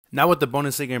Now with the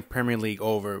Bundesliga and Premier League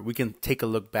over, we can take a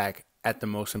look back at the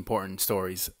most important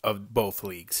stories of both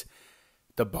leagues.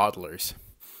 The bottlers.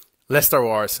 Let's start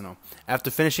with Arsenal.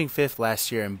 After finishing fifth last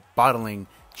year and bottling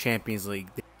Champions League,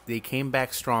 they came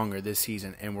back stronger this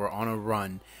season and were on a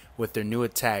run with their new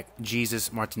attack,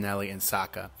 Jesus, Martinelli, and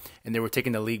Saka, and they were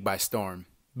taking the league by storm,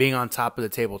 being on top of the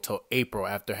table till April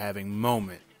after having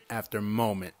moment after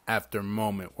moment after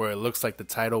moment where it looks like the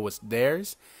title was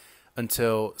theirs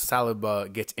until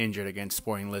Saliba gets injured against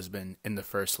Sporting Lisbon in the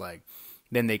first leg.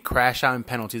 Then they crash out in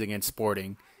penalties against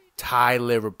Sporting, tie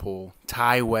Liverpool,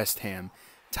 tie West Ham,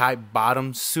 tie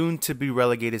bottom soon-to-be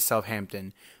relegated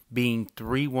Southampton, being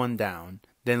 3-1 down,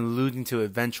 then losing to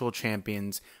eventual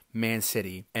champions Man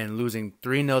City, and losing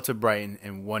 3-0 to Brighton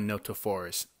and 1-0 to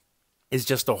Forest. It's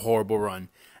just a horrible run,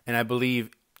 and I believe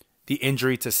the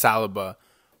injury to Saliba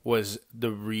was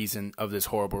the reason of this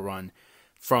horrible run.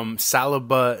 From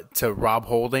Saliba to Rob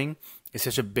Holding is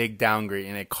such a big downgrade,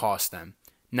 and it cost them.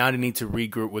 Now they need to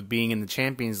regroup with being in the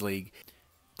Champions League.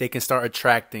 They can start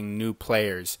attracting new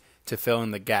players to fill in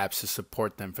the gaps to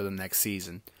support them for the next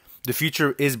season. The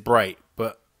future is bright,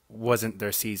 but wasn't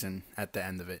their season at the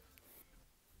end of it.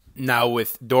 Now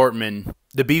with Dortmund,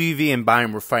 the BVB and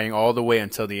Bayern were fighting all the way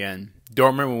until the end.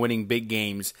 Dortmund were winning big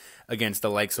games against the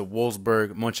likes of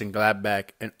Wolfsburg,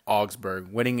 Mönchengladbach, and Augsburg,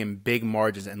 winning in big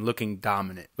margins and looking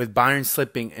dominant. With Bayern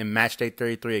slipping in matchday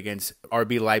 33 against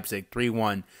RB Leipzig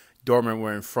 3-1, Dortmund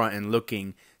were in front and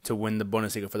looking to win the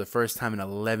Bundesliga for the first time in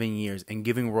 11 years and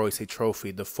giving Royce a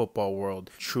trophy the football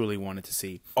world truly wanted to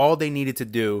see. All they needed to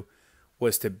do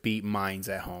was to beat Mainz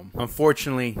at home.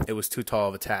 Unfortunately, it was too tall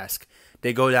of a task.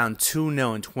 They go down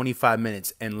 2-0 in 25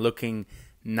 minutes and looking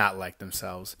not like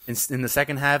themselves. In the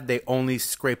second half, they only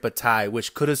scrape a tie,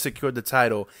 which could have secured the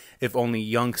title if only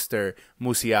youngster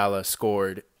Musiala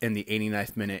scored in the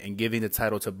 89th minute, and giving the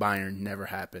title to Bayern never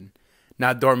happened.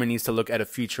 Now Dortmund needs to look at a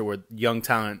future where young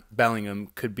talent Bellingham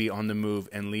could be on the move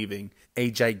and leaving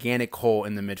a gigantic hole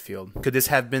in the midfield. Could this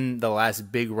have been the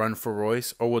last big run for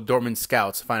Royce, or will Dortmund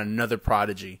scouts find another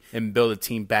prodigy and build a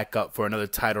team back up for another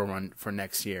title run for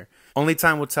next year? Only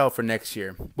time will tell for next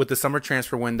year. With the summer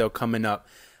transfer window coming up,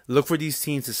 look for these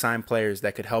teams to sign players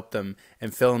that could help them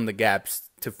and fill in the gaps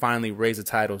to finally raise the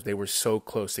titles they were so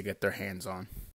close to get their hands on.